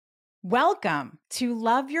Welcome to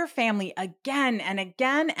Love Your Family Again and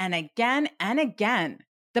Again and Again and Again,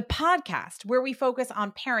 the podcast where we focus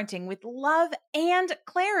on parenting with love and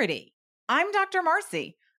clarity. I'm Dr.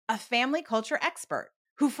 Marcy, a family culture expert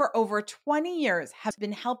who for over 20 years has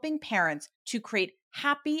been helping parents to create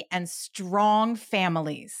happy and strong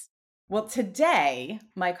families. Well, today,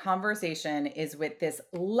 my conversation is with this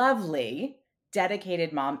lovely,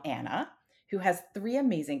 dedicated mom, Anna, who has 3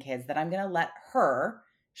 amazing kids that I'm going to let her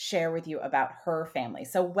share with you about her family.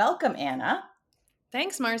 So welcome, Anna.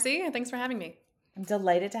 Thanks, Marcy. Thanks for having me. I'm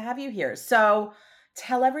delighted to have you here. So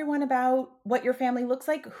tell everyone about what your family looks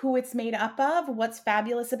like, who it's made up of, what's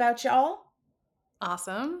fabulous about y'all.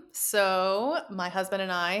 Awesome. So, my husband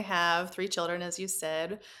and I have 3 children, as you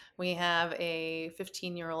said. We have a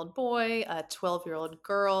 15-year-old boy, a 12-year-old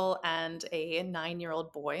girl, and a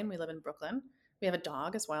 9-year-old boy, and we live in Brooklyn. We have a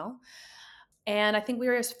dog as well. And I think we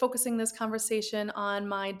were focusing this conversation on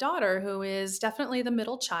my daughter, who is definitely the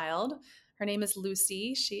middle child. Her name is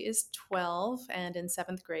Lucy. She is 12 and in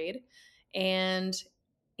 7th grade. And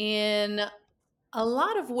in a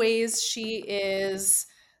lot of ways, she is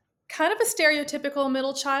kind of a stereotypical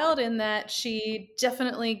middle child in that she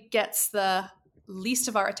definitely gets the least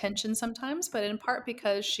of our attention sometimes, but in part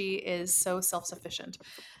because she is so self sufficient.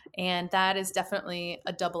 And that is definitely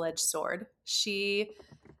a double edged sword. She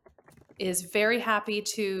is very happy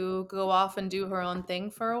to go off and do her own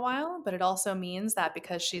thing for a while, but it also means that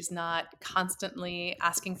because she's not constantly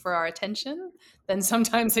asking for our attention, then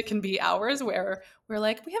sometimes it can be hours where we're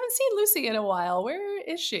like, we haven't seen Lucy in a while. Where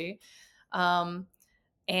is she? Um,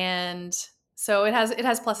 and so it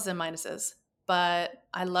has pluses and minuses, but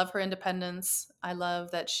I love her independence. I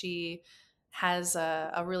love that she has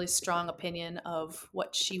a really strong opinion of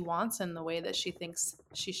what she wants and the way that she thinks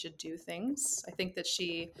she should do things. I think that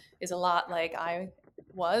she is a lot like I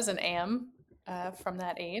was and am from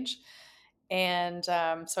that age, and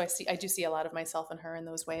so I do see a lot of myself in her in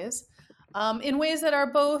those ways, in ways that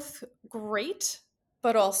are both great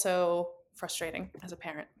but also frustrating as a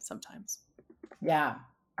parent sometimes. Yeah,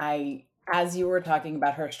 as you were talking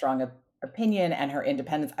about her strong opinion and her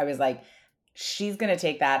independence, I was like, she's going to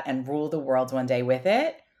take that and rule the world one day with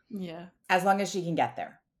it. Yeah. As long as she can get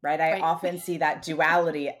there, right? I Right. often see that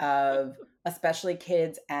duality of especially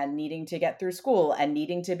kids and needing to get through school and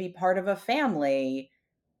needing to be part of a family.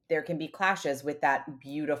 There can be clashes with that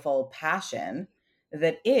beautiful passion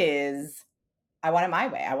that is, I want it my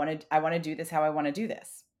way. I want to do this how I want to do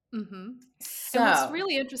this. hmm And what's So,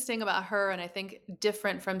 really interesting about her, and I think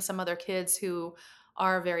different from some other kids who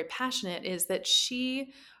are very passionate, is that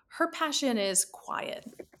her passion is quiet.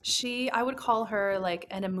 I would call her like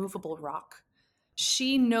an immovable rock.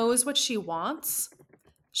 She knows what she wants.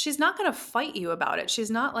 She's not going to fight you about it.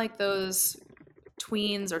 She's not like those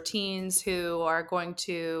tweens or teens who are going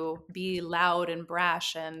to be loud and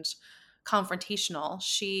brash and confrontational.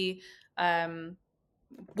 She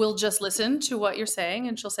will just listen to what you're saying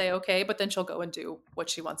and she'll say, okay, but then she'll go and do what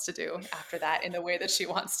she wants to do after that in the way that she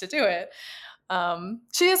wants to do it. I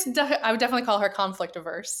would definitely call her conflict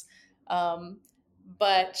averse.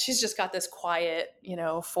 But she's just got this quiet,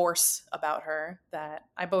 force about her that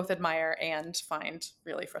I both admire and find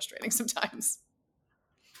really frustrating sometimes.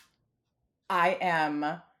 I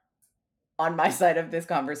am on my side of this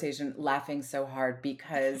conversation laughing so hard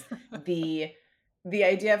because the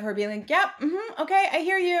idea of her being like, "Yep, okay, I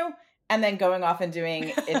hear you," and then going off and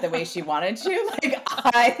doing it the way she wanted to,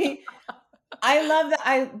 like I love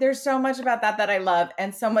that. There's so much about that I love,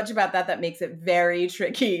 and so much about that makes it very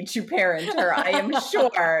tricky to parent her, I am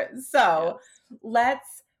sure. So, Yes.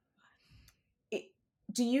 let's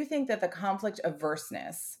do you think that the conflict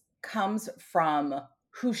averseness comes from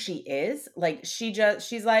who she is? Like she's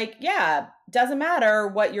like, yeah, doesn't matter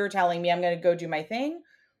what you're telling me, I'm going to go do my thing?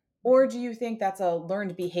 Or do you think that's a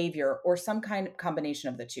learned behavior or some kind of combination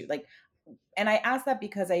of the two? Like, and I ask that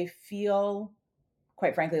because I feel,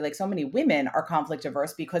 quite frankly, like so many women are conflict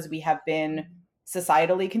averse because we have been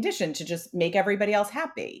societally conditioned to just make everybody else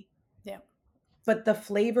happy. Yeah. But the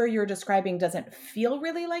flavor you're describing doesn't feel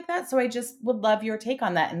really like that. So I just would love your take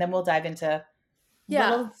on that. And then we'll dive into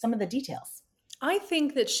Yeah. some of the details. I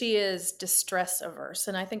think that she is distress averse,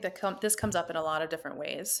 and I think that this comes up in a lot of different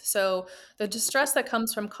ways. So, the distress that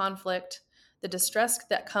comes from conflict, the distress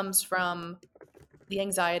that comes from the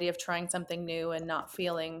anxiety of trying something new and not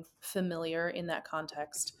feeling familiar in that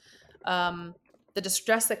context, the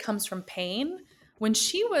distress that comes from pain. When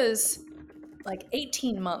she was like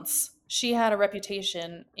 18 months, she had a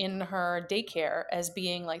reputation in her daycare as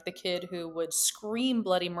being like the kid who would scream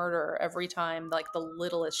bloody murder every time like the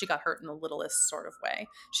littlest she got hurt in the littlest sort of way.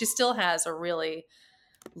 She still has a really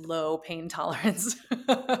low pain tolerance.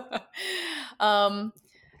 um,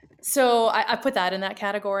 so I put that in that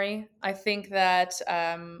category. I think that,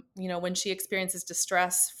 when she experiences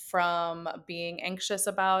distress from being anxious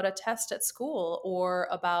about a test at school or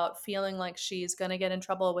about feeling like she's going to get in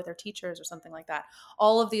trouble with her teachers or something like that,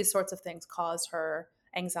 all of these sorts of things cause her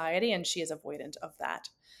anxiety, and she is avoidant of that.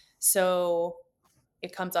 So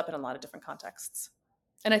it comes up in a lot of different contexts.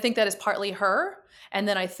 And I think that is partly her. And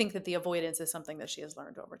then I think that the avoidance is something that she has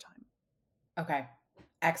learned over time. Okay.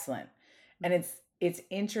 Excellent. And it's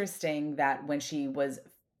interesting that when she was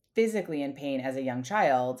physically in pain as a young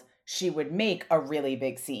child, she would make a really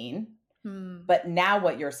big scene. But now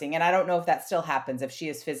what you're seeing, and I don't know if that still happens if she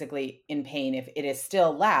is physically in pain, if it is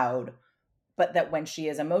still loud, but that when she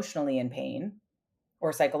is emotionally in pain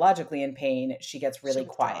or psychologically in pain, she gets She really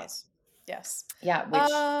quiet. withdraws. Yes. Yeah, which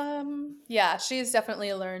Yeah, she's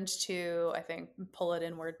definitely learned to, I think, pull it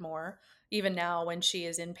inward more. Even now, when she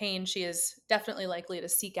is in pain, she is definitely likely to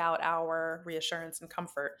seek out our reassurance and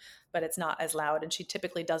comfort, but it's not as loud. And she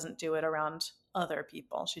typically doesn't do it around other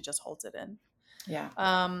people. She just holds it in. yeah.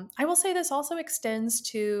 I will say this also extends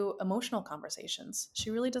to emotional conversations. She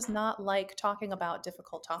really does not like talking about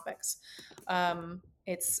difficult topics.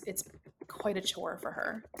 It's quite a chore for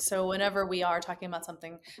her. So whenever we are talking about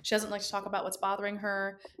something, she doesn't like to talk about what's bothering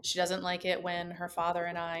her. She doesn't like it when her father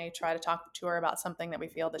and I try to talk to her about something that we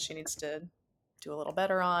feel that she needs to do a little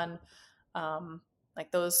better on.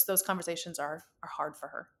 Like those conversations are hard for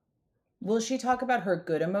her. Will she talk about her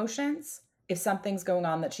good emotions? If something's going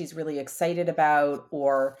on that she's really excited about,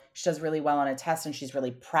 or she does really well on a test and she's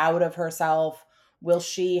really proud of herself, will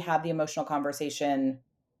she have the emotional conversation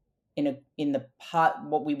in the pot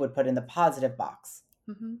what we would put in the positive box?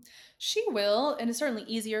 hmm She will, and it's certainly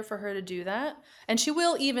easier for her to do that. And she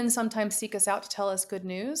will even sometimes seek us out to tell us good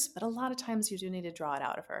news, but a lot of times you do need to draw it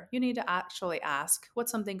out of her. You need to actually ask,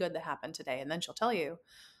 what's something good that happened today? And then she'll tell you.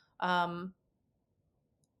 Um,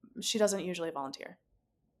 she doesn't usually volunteer.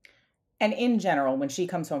 And in general, when she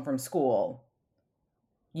comes home from school,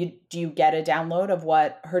 do you get a download of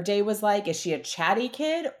what her day was like? Is she a chatty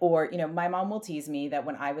kid? Or, my mom will tease me that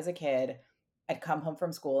when I was a kid, I'd come home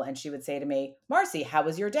from school and she would say to me, Marcy, how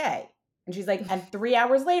was your day? And she's like, and 3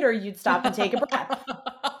 hours later, you'd stop and take a breath.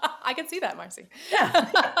 I can see that, Marcy. Yeah.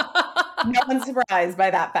 No one's surprised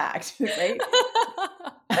by that fact, right?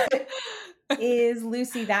 Is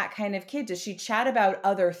Lucy that kind of kid? Does she chat about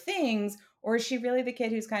other things? Or is she really the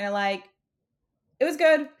kid who's kind of like, it was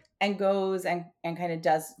good, and goes and kind of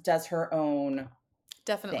does her own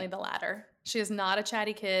Definitely thing? the latter. She is not a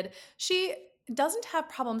chatty kid. She doesn't have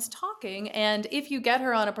problems talking, and if you get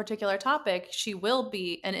her on a particular topic, she will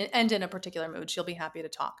be and in a particular mood, she'll be happy to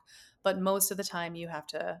talk. But most of the time, you have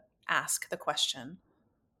to ask the question.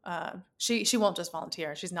 She won't just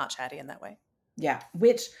volunteer. She's not chatty in that way. Yeah,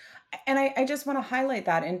 and I just want to highlight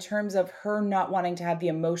that in terms of her not wanting to have the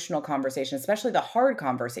emotional conversation, especially the hard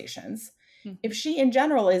conversations. If Mhm. she in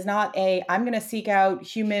general is not I'm going to seek out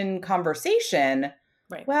human conversation,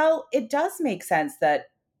 Right. well, it does make sense that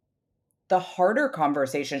the harder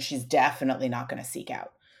conversation she's definitely not going to seek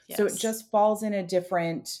out. So it Yes. just falls in a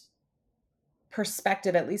different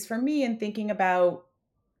perspective, at least for me, in thinking about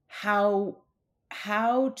how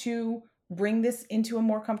to bring this into a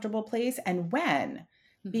more comfortable place and when.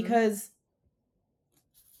 hmm Because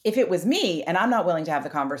if it was me and I'm not willing to have the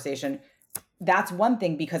conversation, that's one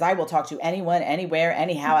thing, because I will talk to anyone, anywhere,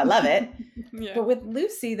 anyhow. I love it. yeah. But with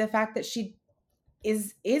Lucy, the fact that she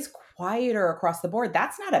is quieter across the board,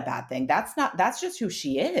 that's not a bad thing. That's just who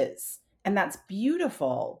she is. And that's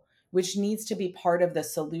beautiful, which needs to be part of the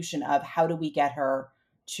solution of how do we get her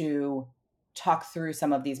to talk through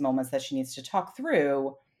some of these moments that she needs to talk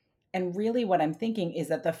through. And really what I'm thinking is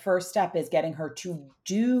that the first step is getting her to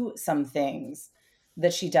do some things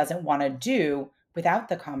that she doesn't want to do without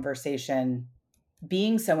the conversation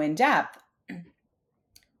being so in depth.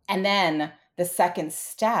 And then the second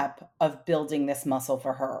step of building this muscle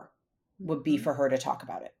for her would be Mhm. for her to talk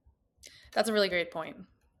about it. That's a really great point.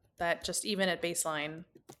 That just even at baseline,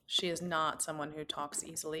 she is not someone who talks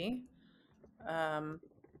easily. Um,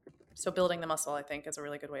 so building the muscle, I think, is a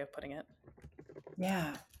really good way of putting it.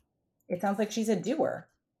 Yeah. It sounds like she's a doer.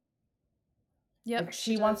 Like Yep,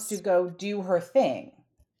 she she wants to does. go do her thing.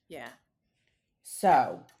 Yeah.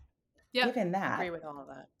 So, Yep. given Agree that, with all of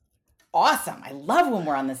that. awesome. I love when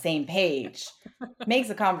we're on the same page. Makes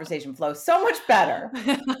the conversation flow so much better.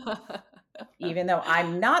 Even though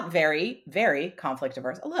I'm not very, very conflict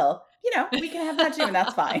averse. A little, we can have that too, and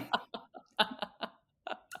that's fine.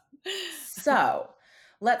 So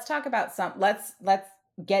let's talk about let's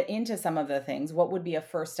get into some of the things. What would be a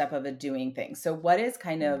first step of a doing thing? So what is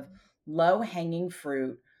kind of low hanging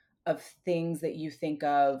fruit of things that you think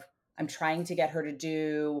of? I'm trying to get her to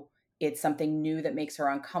do. It's something new that makes her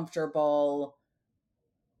uncomfortable.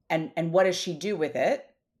 And what does she do with it?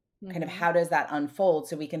 Kind of Mm-hmm. how does that unfold,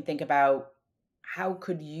 so we can think about how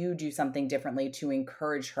could you do something differently to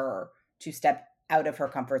encourage her to step out of her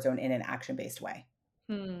comfort zone in an action-based way.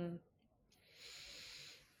 Hmm.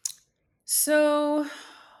 So,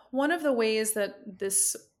 one of the ways that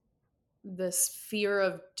this fear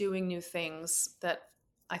of doing new things that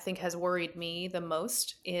I think has worried me the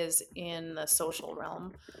most is in the social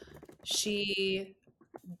realm. She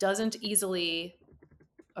doesn't easily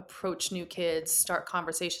approach new kids, start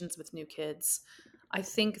conversations with new kids. I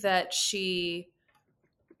think that she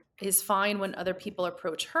is fine when other people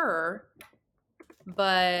approach her,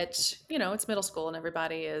 but it's middle school and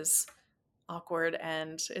everybody is awkward,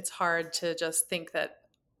 and it's hard to just think that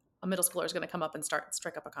a middle schooler is going to come up and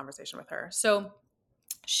strike up a conversation with her. So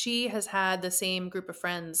she has had the same group of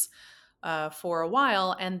friends for a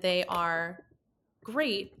while, and they are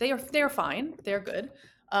great. They're fine. They're good.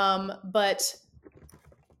 But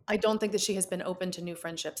I don't think that she has been open to new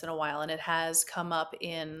friendships in a while, and it has come up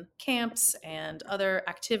in camps and other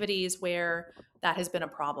activities where that has been a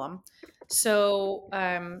problem. So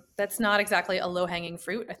that's not exactly a low hanging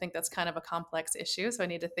fruit. I think that's kind of a complex issue. So I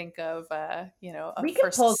need to think of a We could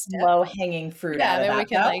first pull some step. low-hanging fruit Yeah, out of maybe we that,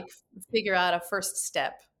 can though. like figure out a first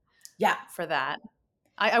step Yeah. for that.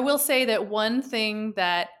 I will say that one thing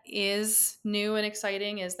that is new and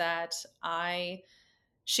exciting is that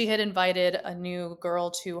she had invited a new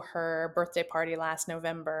girl to her birthday party last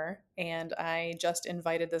November, and I just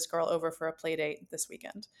invited this girl over for a play date this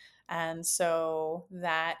weekend. And so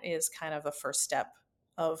that is kind of a first step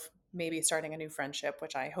of maybe starting a new friendship,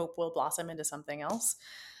 which I hope will blossom into something else.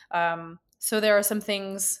 So there are some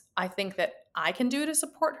things I think that I can do to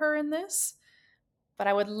support her in this, but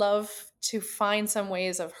I would love to find some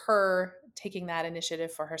ways of her taking that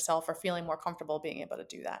initiative for herself or feeling more comfortable being able to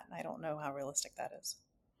do that. And I don't know how realistic that is.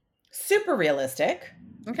 Super realistic,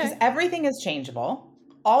 because Okay. everything is changeable.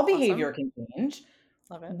 All Awesome. behavior can change.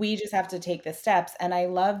 Love it. We just have to take the steps. And I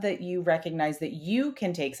love that you recognize that you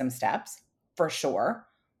can take some steps for sure.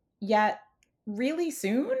 Yet, really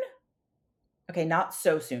soon, okay, not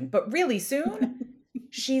so soon, but really soon,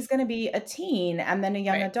 she's going to be a teen and then a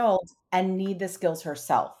young Right. adult and need the skills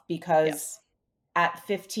herself, because Yes. at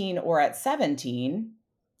 15 or at 17,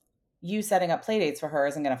 you setting up play dates for her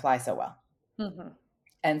isn't going to fly so well. Mm-hmm.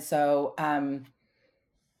 And so,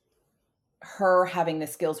 her having the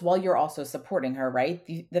skills while you're also supporting her, right?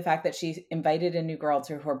 The fact that she invited a new girl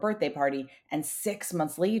to her birthday party and 6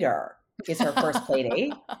 months later is her first play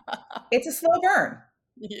date. It's a slow burn.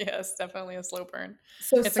 Yes, definitely a slow burn.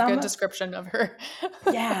 So It's a good description of her.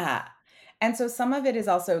 yeah. And so some of it is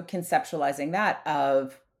also conceptualizing that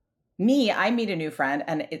of me. I meet a new friend,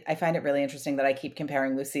 and I find it really interesting that I keep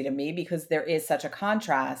comparing Lucy to me, because there is such a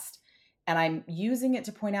contrast. And I'm using it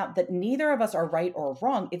to point out that neither of us are right or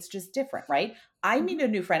wrong. It's just different, right? I meet a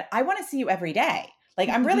new friend. I want to see you every day. Like,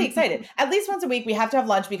 I'm really excited. At least once a week, we have to have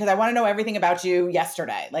lunch because I want to know everything about you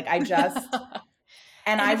yesterday. Like, and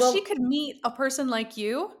And I if she will. could meet a person like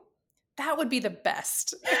you, that would be the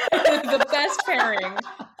best. The best pairing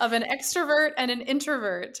of an extrovert and an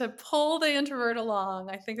introvert to pull the introvert along.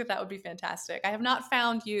 I think that that would be fantastic. I have not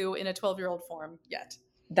found you in a 12-year-old form yet.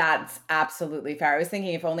 That's absolutely fair. I was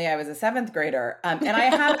thinking if only I was a seventh grader. And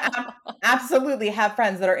I absolutely have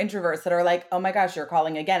friends that are introverts that are like, oh my gosh, you're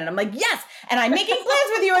calling again. And I'm like, yes. And I'm making plans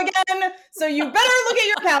with you again. So you better look at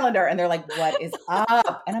your calendar. And they're like, what is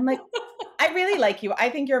up? And I'm like, I really like you. I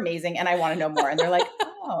think you're amazing. And I want to know more. And they're like,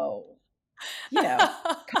 oh,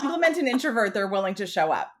 compliment an introvert. They're willing to show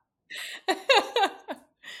up.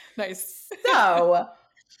 Nice. So,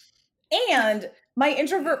 and my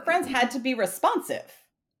introvert friends had to be responsive.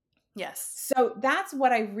 Yes. So that's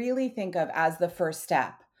what I really think of as the first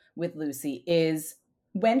step with Lucy, is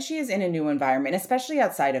when she is in a new environment, especially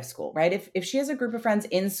outside of school, right? If she has a group of friends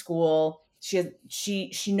in school,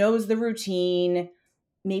 she knows the routine.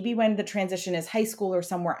 Maybe when the transition is high school or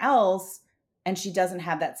somewhere else, and she doesn't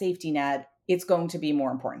have that safety net, it's going to be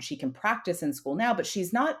more important. She can practice in school now, but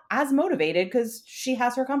she's not as motivated because she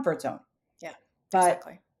has her comfort zone. Yeah, But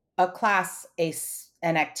exactly. a class,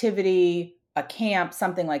 an activity, a camp,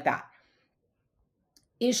 something like that.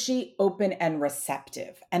 Is she open and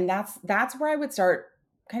receptive? And that's where I would start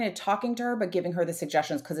kind of talking to her, but giving her the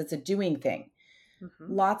suggestions, because it's a doing thing.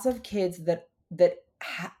 Mm-hmm. Lots of kids that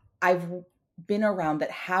I've been around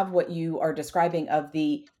that have what you are describing of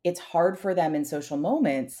it's hard for them in social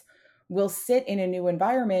moments, will sit in a new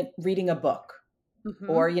environment reading a book, Mm-hmm.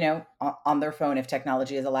 or on their phone if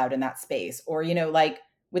technology is allowed in that space, or like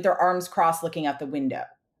with their arms crossed looking out the window.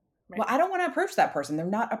 Well, Right. I don't want to approach that person. They're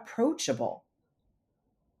not approachable.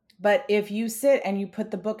 But if you sit and you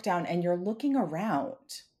put the book down and you're looking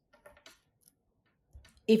around,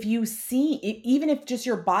 if you see, even if just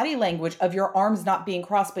your body language of your arms not being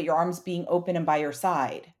crossed, but your arms being open and by your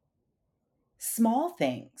side, small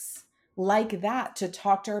things like that to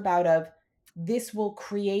talk to her about of this will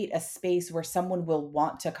create a space where someone will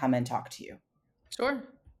want to come and talk to you. Sure.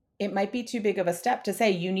 It might be too big of a step to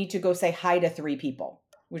say you need to go say hi to 3 people,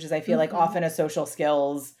 which is I feel like Mhm. often a social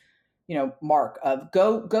skills, mark of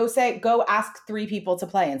go ask 3 people to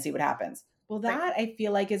play and see what happens. Well, Right. that I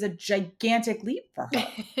feel like is a gigantic leap for her.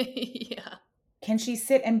 Yeah. Can she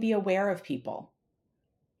sit and be aware of people?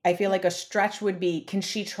 I feel Yeah. like a stretch would be, can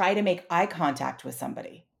she try to make eye contact with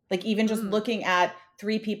somebody? Like even just Mm. looking at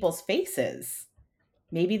 3 people's faces,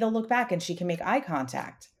 maybe they'll look back and she can make eye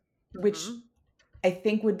contact, which Mhm. I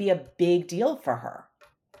think would be a big deal for her.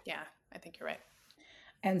 Yeah, I think you're right.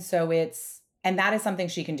 And so and that is something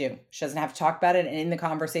she can do. She doesn't have to talk about it. And in the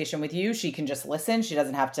conversation with you, she can just listen. She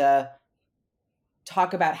doesn't have to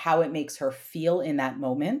talk about how it makes her feel in that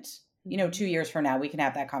moment. 2 years from now, we can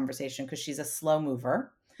have that conversation because she's a slow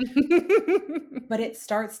mover. But it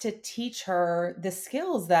starts to teach her the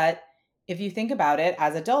skills that, if you think about it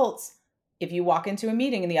as adults, if you walk into a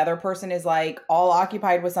meeting and the other person is like all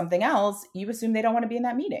occupied with something else, you assume they don't want to be in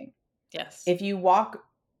that meeting. Yes. If you walk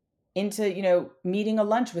into, meeting a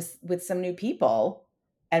lunch with some new people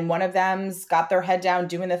and one of them's got their head down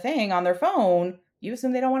doing the thing on their phone, you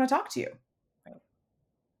assume they don't want to talk to you. Right.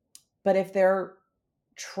 But if they're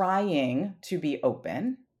trying to be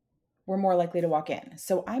open, we're more likely to walk in.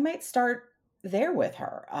 So I might start there with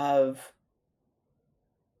her of,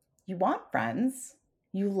 you want friends,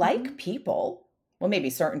 you like Mhm. people. Well, maybe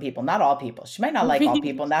certain people, not all people. She might not like all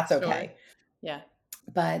people, and that's Sure. okay. Yeah.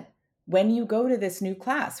 But when you go to this new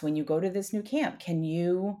class, when you go to this new camp, can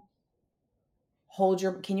you hold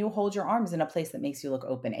your arms in a place that makes you look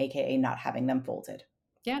open, aka not having them folded?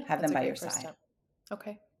 Yeah, Have that's them a by your great first side. step.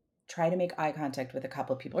 Okay. Try to make eye contact with a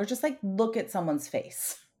couple of people or just like look at someone's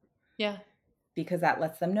face Yeah. because that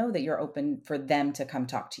lets them know that you're open for them to come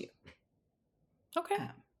talk to you. Okay.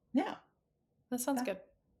 Yeah. That sounds good.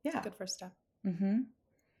 It's a Yeah. good first step. Mm-hmm.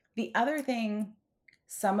 The other thing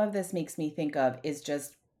some of this makes me think of is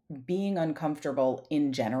just being uncomfortable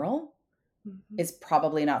in general Mhm. is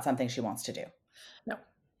probably not something she wants to do. No.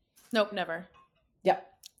 Nope, never.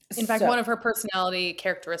 Yep. In fact, So, one of her personality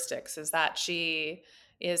characteristics is that she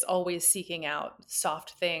is always seeking out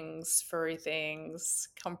soft things, furry things,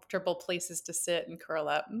 comfortable places to sit and curl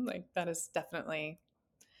up. Like that is definitely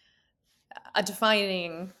a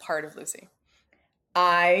defining part of Lucy.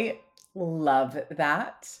 I love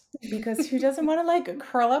that because who doesn't want to like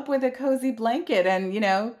curl up with a cozy blanket and,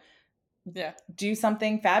 Yeah. do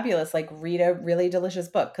something fabulous like read a really delicious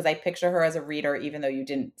book? Because I picture her as a reader, even though you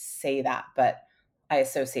didn't say that, but I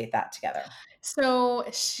associate that together. So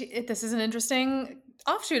this is an interesting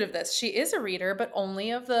offshoot of this. She is a reader, but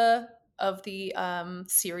only of the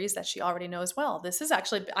series that she already knows well. This is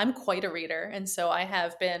actually I'm quite a reader, and so I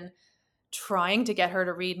have been trying to get her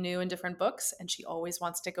to read new and different books, and she always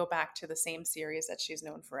wants to go back to the same series that she's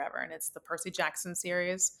known forever, and it's the Percy Jackson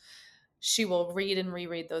series. She will read and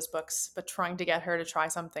reread those books, but trying to get her to try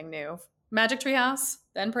something new. Magic Tree House,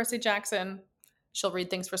 then Percy Jackson. She'll read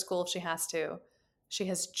things for school if she has to. She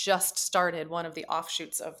has just started one of the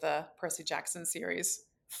offshoots of the Percy Jackson series,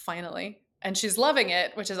 finally. And she's loving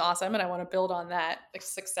it, which is awesome. And I want to build on that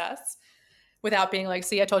success without being like,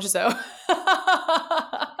 see, I told you so.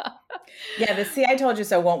 Yeah, the see I told you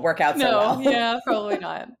so won't work out so No, well. yeah, probably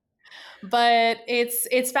not. But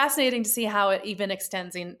it's fascinating to see how it even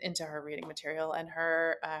extends into her reading material and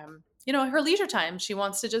her her leisure time. She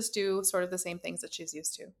wants to just do sort of the same things that she's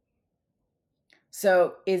used to.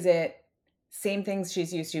 So is it same things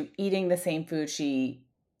she's used to, eating the same food she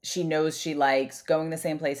knows she likes, going the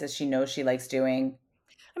same places she knows she likes doing?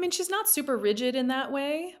 I mean, she's not super rigid in that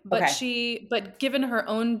way, but Okay. but given her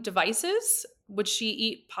own devices, would she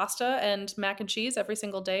eat pasta and mac and cheese every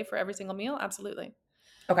single day for every single meal? Absolutely.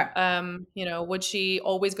 Okay. Would she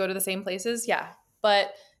always go to the same places? Yeah.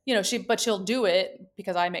 But she'll do it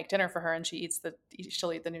because I make dinner for her and she'll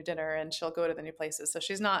eat the new dinner and she'll go to the new places. So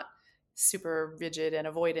she's not super rigid and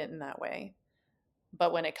avoidant in that way.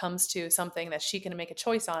 But when it comes to something that she can make a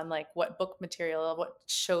choice on, like what book material, what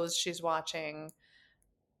shows she's watching,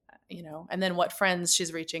 and then what friends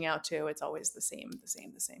she's reaching out to, it's always the same, the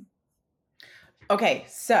same, the same. Okay,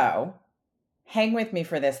 so hang with me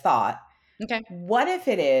for this thought. Okay. What if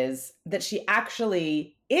it is that she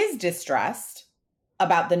actually is distressed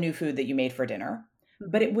about the new food that you made for dinner,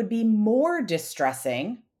 but it would be more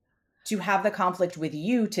distressing to have the conflict with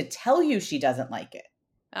you to tell you she doesn't like it.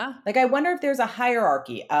 Ah. Like, I wonder if there's a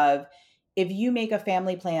hierarchy of, if you make a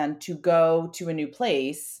family plan to go to a new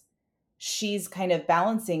place, she's kind of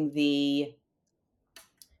balancing the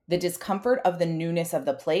discomfort of the newness of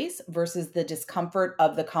the place versus the discomfort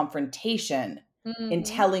of the confrontation in Mm-hmm.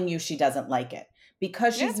 telling you she doesn't like it.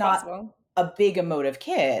 Because Yeah, she's it's not possible. a big emotive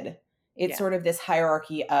kid, it's Yeah. sort of this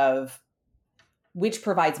hierarchy of which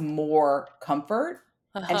provides more comfort.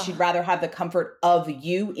 And she'd rather have the comfort of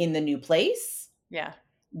you in the new place Yeah.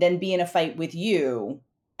 than be in a fight with you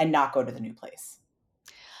and not go to the new place.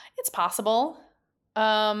 It's possible.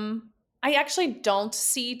 I actually don't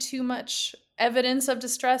see too much evidence of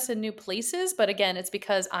distress in new places, but again, it's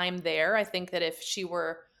because I'm there. I think that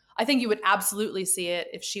I think you would absolutely see it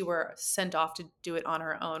if she were sent off to do it on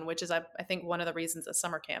her own, which is, I think, one of the reasons that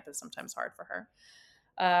summer camp is sometimes hard for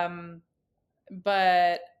her.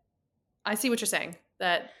 But I see what you're saying.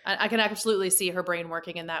 That I can absolutely see her brain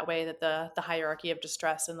working in that way. That the hierarchy of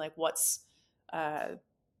distress and like uh,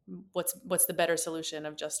 what's the better solution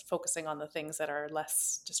of just focusing on the things that are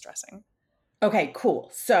less distressing. Okay, cool.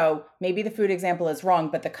 So maybe the food example is wrong,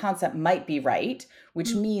 but the concept might be right,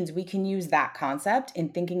 which means we can use that concept in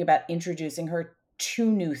thinking about introducing her to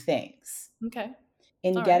new things. Okay.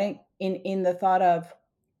 In All right. getting in the thought of,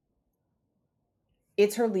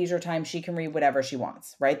 it's her leisure time, she can read whatever she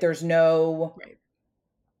wants, right? There's no Right.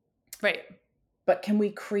 Right. But can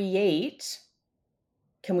we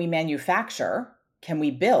manufacture, can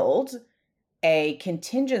we build a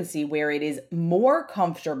contingency where it is more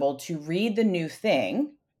comfortable to read the new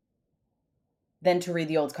thing than to read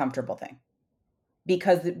the old comfortable thing?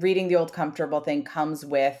 Because reading the old comfortable thing comes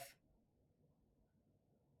with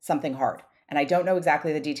something hard. And I don't know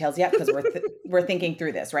exactly the details yet because we're thinking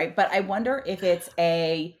through this, right? But I wonder if it's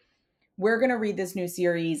we're going to read this new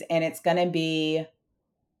series and it's going to be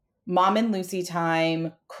Mom and Lucy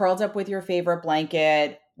time, curled up with your favorite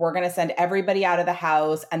blanket. We're going to send everybody out of the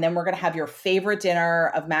house, and then we're going to have your favorite dinner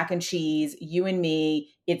of mac and cheese, you and me.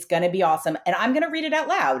 It's going to be awesome. And I'm going to read it out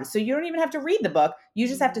loud. So you don't even have to read the book. You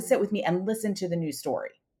just have to sit with me and listen to the new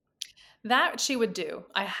story. That she would do.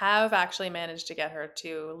 I have actually managed to get her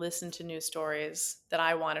to listen to new stories that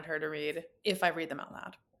I wanted her to read if I read them out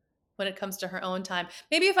loud when it comes to her own time.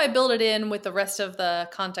 Maybe if I build it in with the rest of the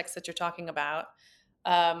context that you're talking about,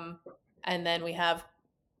 and then we have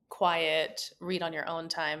quiet read on your own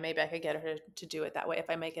time, maybe I could get her to do it that way if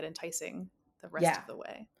I make it enticing the rest of the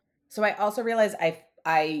way. So I also realized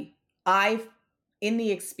I in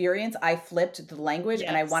the experience, I flipped the language,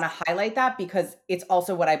 and I want to highlight that because it's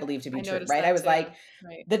also what I believe to be true, right? I was like,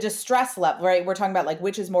 the distress level, right? We're talking about like,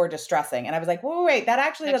 which is more distressing. And I was like, wait, that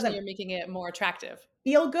actually doesn't you're making it more attractive.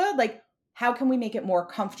 Feel good. Like, how can we make it more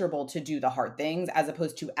comfortable to do the hard things as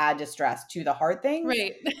opposed to add distress to the hard things?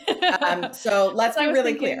 Right. So let's be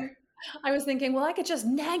really clear. I was thinking, well, I could just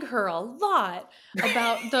nag her a lot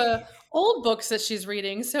about the old books that she's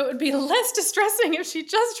reading, so it would be less distressing if she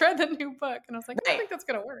just read the new book. And I was like, I don't think that's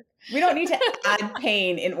going to work. We don't need to add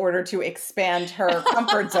pain in order to expand her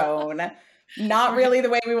comfort zone. Not really the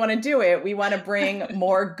way we want to do it. We want to bring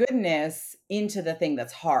more goodness into the thing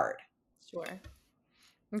that's hard. Sure.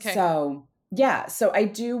 Okay. So, yeah. So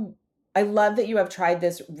I love that you have tried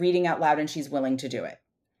this reading out loud and she's willing to do it.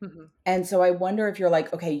 Mm-hmm. And so I wonder if you're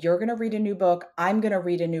like, okay, you're going to read a new book. I'm going to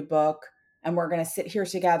read a new book, and we're going to sit here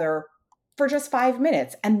together for just 5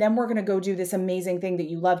 minutes. And then we're going to go do this amazing thing that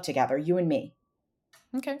you love together, you and me.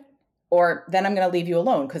 Okay. Or then I'm going to leave you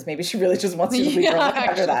alone because maybe she really just wants you to leave her alone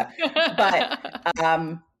after that.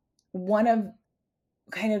 But one of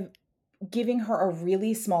kind of giving her a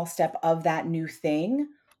really small step of that new thing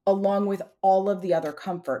along with all of the other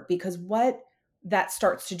comfort, because what that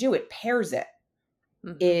starts to do, it pairs it.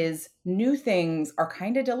 Mm-hmm. Is new things are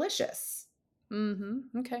kind of delicious.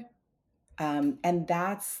 Mm-hmm. Okay. And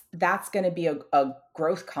that's going to be a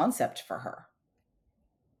growth concept for her.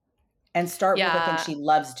 And start with a thing she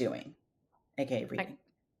loves doing, aka reading.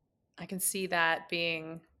 I can see that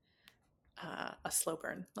being a slow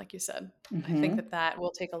burn, like you said. Mm-hmm. I think that will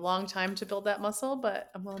take a long time to build that muscle, but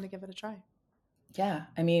I'm willing to give it a try. Yeah.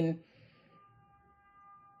 I mean,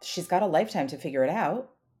 she's got a lifetime to figure it out.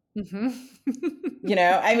 Mm-hmm.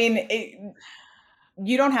 I mean,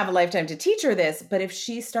 you don't have a lifetime to teach her this, but if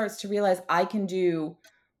she starts to realize I can do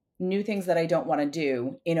new things that I don't want to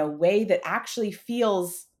do in a way that actually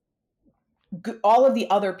feels good, all of the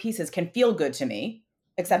other pieces can feel good to me,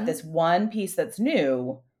 except this one piece that's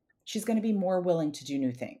new, she's going to be more willing to do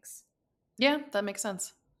new things. Yeah, that makes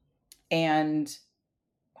sense. And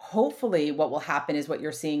hopefully what will happen is what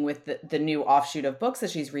you're seeing with the new offshoot of books that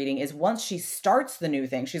she's reading is once she starts the new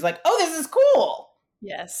thing, she's like, oh, this is cool.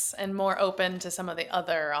 Yes, and more open to some of the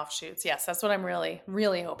other offshoots. Yes, that's what I'm really,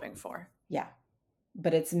 really hoping for. Yeah.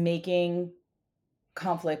 But it's making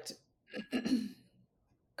conflict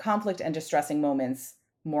and distressing moments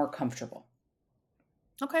more comfortable.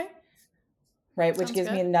 Okay. Right? Which Sounds gives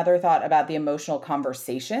me good. another thought about the emotional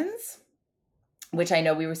conversations, which I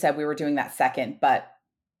know we said we were doing that second, but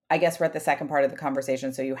I guess we're at the second part of the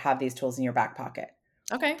conversation. So you have these tools in your back pocket.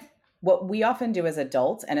 Okay. What we often do as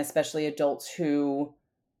adults, and especially adults who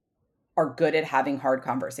are good at having hard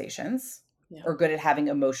conversations Yeah. or good at having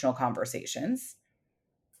emotional conversations,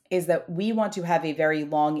 is that we want to have a very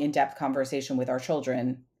long, in-depth conversation with our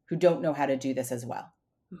children who don't know how to do this as well.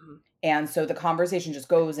 Mm-hmm. And so the conversation just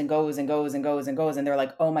goes and goes and goes and goes and goes. And they're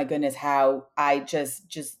like, oh my goodness, how I'm Yes.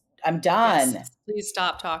 done. Please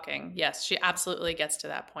stop talking. Yes, she absolutely gets to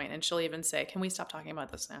that point, and she'll even say, "Can we stop talking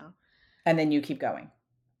about this now?" And then you keep going.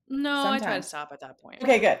 No, I try to Sometimes. stop at that point.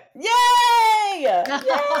 Okay, good. Yay!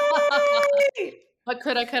 Yay! But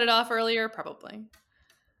could I cut it off earlier? Probably.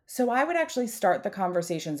 So I would actually start the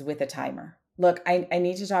conversations with a timer. Look, I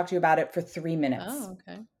need to talk to you about it for 3 minutes. Oh,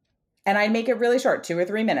 okay. And I'd make it really short, 2 or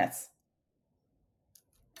 3 minutes.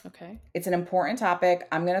 Okay. It's an important topic.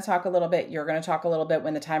 I'm going to talk a little bit. You're going to talk a little bit.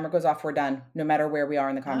 When the timer goes off, we're done. No matter where we are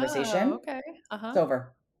in the Oh, conversation, okay. it's Uh-huh.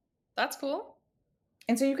 over. That's cool.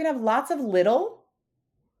 And so you can have lots of little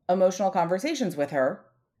emotional conversations with her,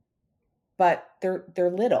 but they're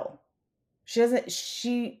little.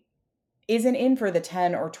 She isn't in for the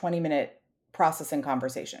 10 or 20-minute processing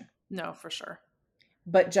conversation. No, for sure.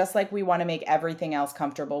 But just like we want to make everything else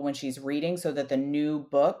comfortable when she's reading so that the new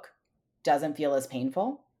book doesn't feel as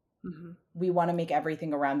painful, Mm-hmm. we want to make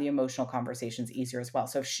everything around the emotional conversations easier as well.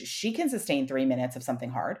 So if she can sustain 3 minutes of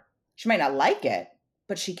something hard, she might not like it,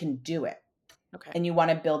 but she can do it. Okay. And you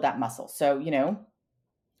want to build that muscle. So,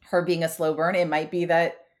 her being a slow burn, it might be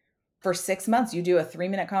that for 6 months, you do a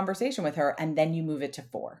 3-minute conversation with her and then you move it to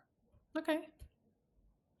 4. Okay.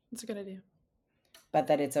 That's a good idea. But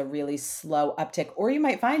that it's a really slow uptick. Or you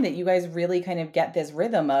might find that you guys really kind of get this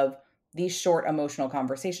rhythm of these short emotional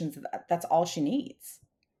conversations. That's all she needs.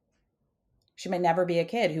 She might never be a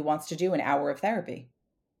kid who wants to do an hour of therapy.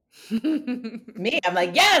 Me, I'm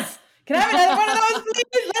like, yes, can I have another one of those,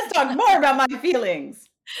 please? Let's talk more about my feelings.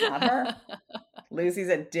 Not her. Lucy's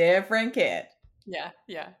a different kid. Yeah.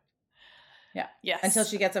 Yeah. Yes. Until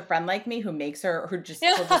she gets a friend like me who makes her, she'll just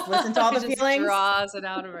Yeah. listen to all the Just feelings. draws it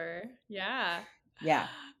out of her. Yeah. Yeah.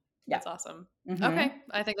 That's awesome. Mhm. Okay.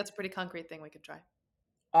 I think that's a pretty concrete thing we could try.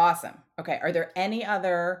 Awesome. Okay. Are there any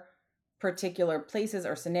other particular places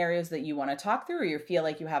or scenarios that you want to talk through, or you feel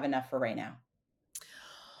like you have enough for right now?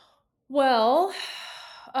 Well,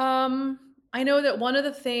 I know that one of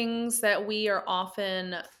the things that we have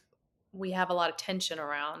a lot of tension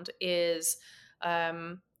around is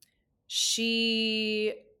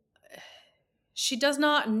she does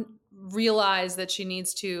not realize that she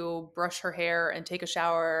needs to brush her hair and take a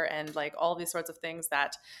shower and like all these sorts of things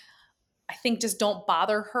that I think just don't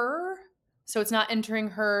bother her. So it's not entering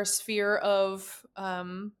her sphere of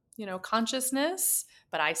consciousness,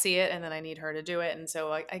 but I see it and then I need her to do it. And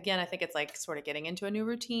so again, I think it's like sort of getting into a new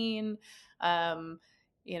routine. Doing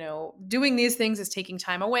these things is taking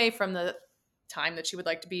time away from the time that she would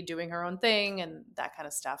like to be doing her own thing and that kind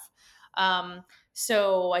of stuff.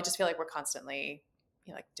 So I just feel like we're constantly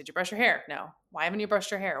like, did you brush your hair? No. Why haven't you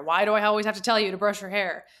brushed your hair? Why do I always have to tell you to brush your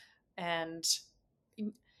hair? And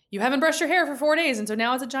you haven't brushed your hair for 4 days. And so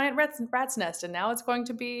now it's a giant rat's nest. And now it's going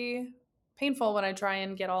to be painful when I try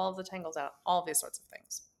and get all of the tangles out, all of these sorts of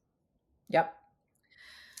things. Yep.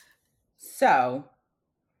 So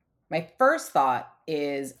my first thought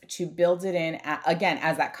is to build it in, again,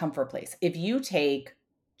 as that comfort place. If you take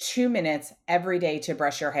 2 minutes every day to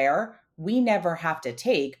brush your hair, we never have to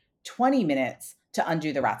take 20 minutes to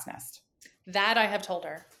undo the rat's nest. That I have told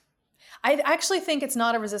her. I actually think it's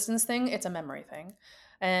not a resistance thing. It's a memory thing.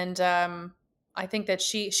 And I think that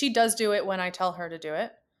she does do it when I tell her to do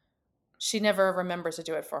it. She never remembers to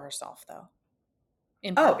do it for herself, though.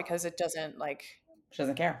 In part because it doesn't she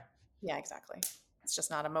doesn't care. Yeah, exactly. It's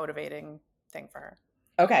just not a motivating thing for her.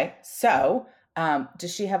 Okay. So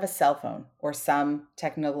does she have a cell phone or some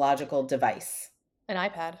technological device? An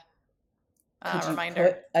iPad. Could you reminder.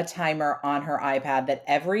 put a timer on her iPad that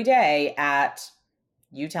every day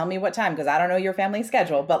you tell me what time, because I don't know your family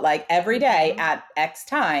schedule, but like every day at X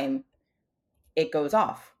time, it goes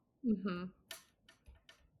off. Mm-hmm.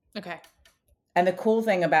 Okay. And the cool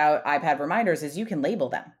thing about iPad reminders is you can label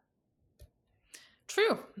them.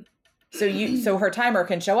 True. So her timer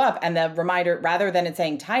can show up and the reminder, rather than it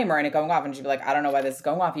saying timer and it going off and she'd be like, I don't know why this is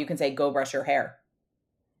going off, you can say, go brush your hair.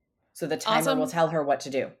 So the timer will tell her what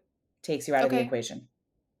to do. Takes you out of the equation.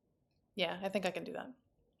 Yeah, I think I can do that.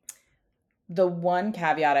 The one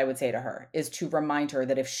caveat I would say to her is to remind her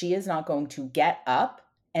that if she is not going to get up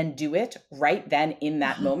and do it right then in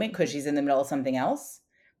that moment because she's in the middle of something else,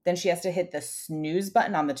 then she has to hit the snooze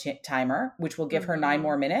button on the timer, which will give her 9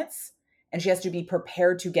 more minutes. And she has to be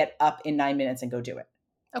prepared to get up in 9 minutes and go do it.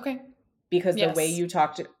 Okay. Because the way Yes. you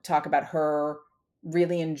talk about her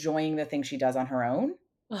really enjoying the thing she does on her own.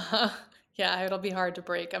 Yeah, it'll be hard to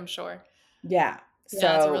break, I'm sure. Yeah. Yeah,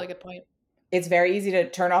 that's a really So good point. it's very easy to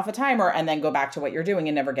turn off a timer and then go back to what you're doing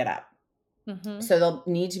and never get up. So there'll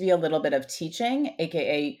need to be a little bit of teaching,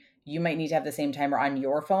 aka you might need to have the same timer on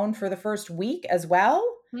your phone for the first week as well.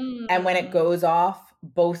 And when it goes off,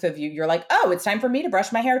 both of you, you're like, oh, it's time for me to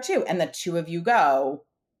brush my hair too. And the two of you go,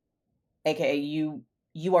 aka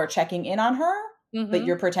you are checking in on her, but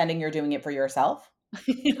you're pretending you're doing it for yourself.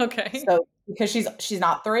 Okay. So because she's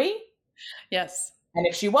not 3. Yes. And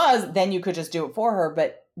if she was, then you could just do it for her.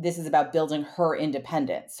 But this is about building her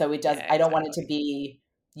independence. So it does, Yeah, I don't want it to be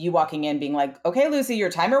you walking in being like, okay, Lucy, your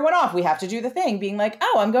timer went off. We have to do the thing. Being like,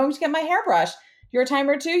 oh, I'm going to get my hairbrush. Your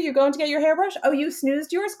timer too? You're going to get your hairbrush? Oh, you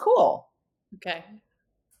snoozed yours? Cool. Okay.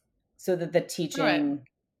 So that the teaching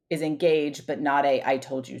is engaged, but not I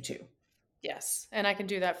told you to. Yes. And I can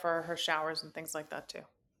do that for her showers and things like that too.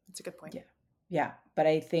 That's a good point. Yeah. Yeah. But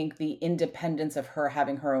I think the independence of her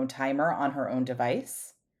having her own timer on her own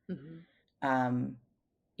device,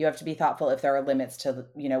 you have to be thoughtful if there are limits to,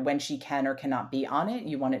 when she can or cannot be on it.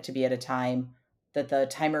 You want it to be at a time that the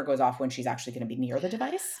timer goes off when she's actually going to be near the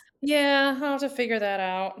device. Yeah, I'll have to figure that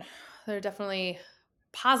out. There are definitely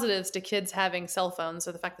positives to kids having cell phones.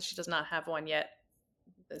 So the fact that she does not have one yet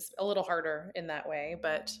is a little harder in that way,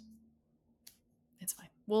 but it's fine.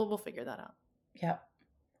 We'll figure that out. Yeah.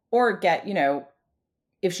 Or get,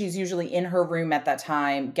 if she's usually in her room at that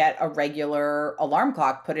time, get a regular alarm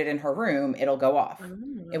clock, put it in her room, it'll go off.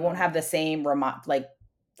 It won't have the same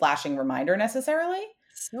flashing reminder necessarily.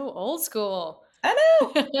 So old school. I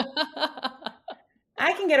know.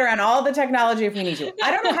 I can get around all the technology if we need to.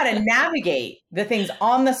 I don't know how to navigate the things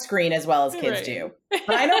on the screen as well as kids do.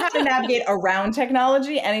 But I know how to navigate around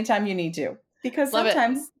technology anytime you need to. Because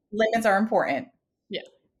sometimes limits are important. Yeah.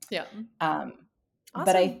 Yeah. Awesome.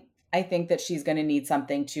 But I think that she's going to need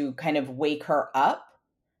something to kind of wake her up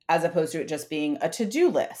as opposed to it just being a to-do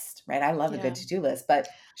list, right? I love a good to-do list, but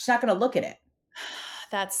she's not going to look at it.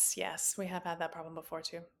 Yes, we have had that problem before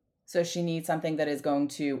too. So she needs something that is going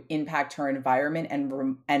to impact her environment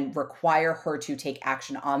and require her to take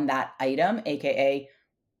action on that item, aka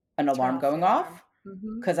an alarm going off,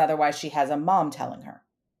 because otherwise she has a mom telling her.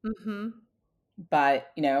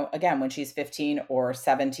 But, again, when she's 15 or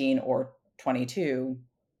 17 or 22,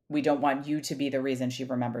 we don't want you to be the reason she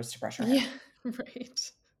remembers to brush her hair. Yeah,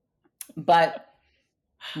 right. But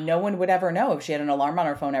no one would ever know if she had an alarm on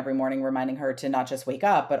her phone every morning reminding her to not just wake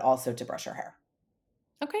up, but also to brush her hair.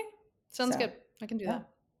 Okay. Sounds good. I can do that.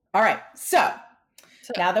 All right. So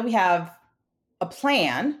now that we have a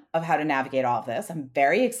plan of how to navigate all of this, I'm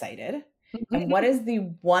very excited. And what is the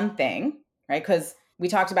one thing, right? Because we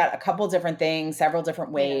talked about a couple different things, several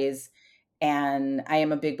different ways. And I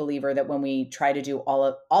am a big believer that when we try to do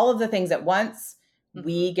all of the things at once,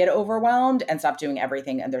 we get overwhelmed and stop doing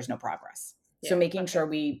everything and there's no progress. So making sure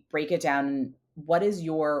we break it down. What is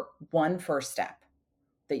your one first step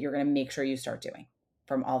that you're going to make sure you start doing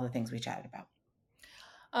from all the things we chatted about?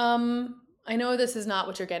 I know this is not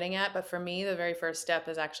what you're getting at, but for me, the very first step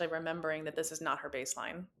is actually remembering that this is not her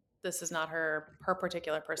baseline. This is not her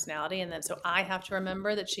particular personality. And then so I have to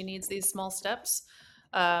remember that she needs these small steps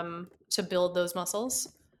to build those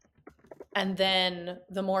muscles. And then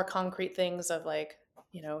the more concrete things of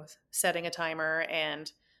setting a timer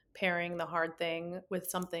and pairing the hard thing with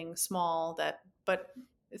something small but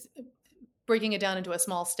breaking it down into a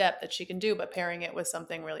small step that she can do, but pairing it with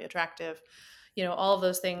something really attractive. All of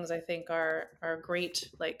those things I think are great,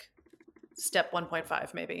 step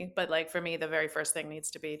 1.5 maybe. But for me, the very first thing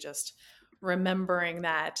needs to be just remembering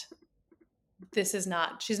that she's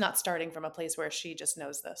not starting from a place where she just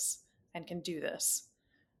knows this and can do this.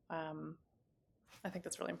 I think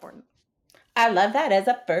that's really important. I love that as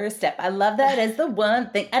a first step. I love that as the one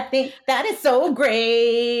thing. I think that is so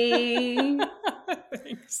great.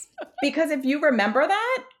 Thanks. Because if you remember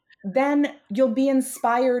that, then you'll be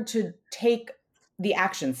inspired to take the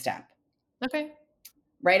action step. Okay.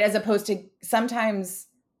 Right? As opposed to sometimes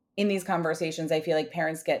in these conversations, I feel like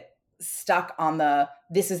parents get stuck on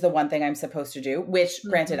this is the one thing I'm supposed to do, which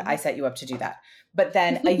granted, I set you up to do that. But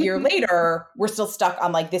then a year later, we're still stuck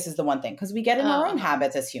on this is the one thing because we get in our own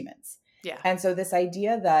habits as humans. Yeah. And so this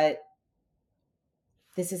idea that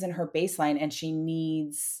this isn't her baseline and she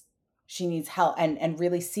needs she needs help, and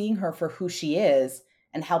really seeing her for who she is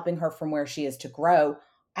and helping her from where she is to grow.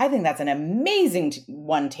 I think that's an amazing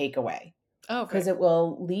one takeaway, because Okay. it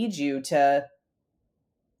will lead you to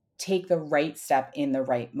take the right step in the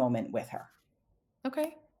right moment with her.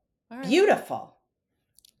 Okay. All right. Beautiful.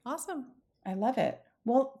 Awesome. I love it.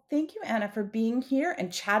 Well, thank you, Anna, for being here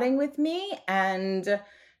and chatting with me and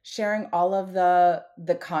sharing all of the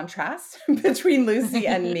contrast between Lucy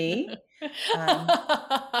and me. Um,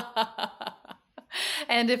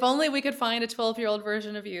 And if only we could find a 12-year-old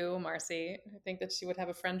version of you, Marcy. I think that she would have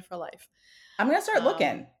a friend for life. I'm gonna start Um,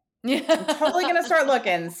 looking. I'm totally gonna yeah. start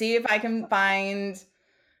looking, see if I can find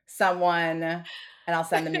someone, and I'll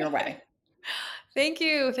send them your way. Thank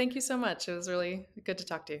you. Thank you so much. It was really good to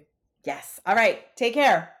talk to you. Yes. All right. Take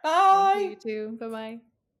care. Thank you, Bye. you too. Bye bye.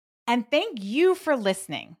 And thank you for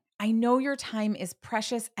listening. I know your time is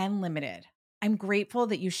precious and limited. I'm grateful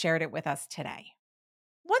that you shared it with us today.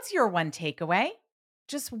 What's your one takeaway?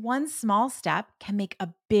 Just one small step can make a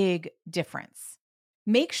big difference.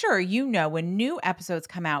 Make sure you know when new episodes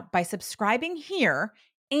come out by subscribing here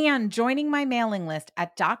and joining my mailing list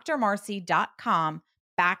at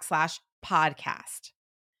drmarcy.com/podcast.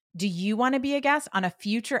 Do you want to be a guest on a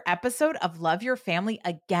future episode of Love Your Family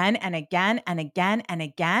again and again and again and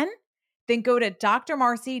again? Then go to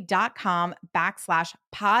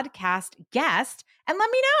drmarcy.com/podcast guest and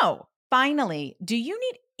let me know. Finally, do you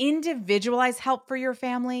need individualized help for your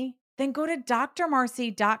family? Then go to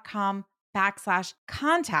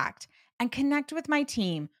drmarcy.com/contact and connect with my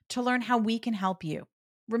team to learn how we can help you.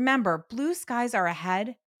 Remember, blue skies are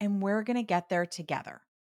ahead and we're going to get there together.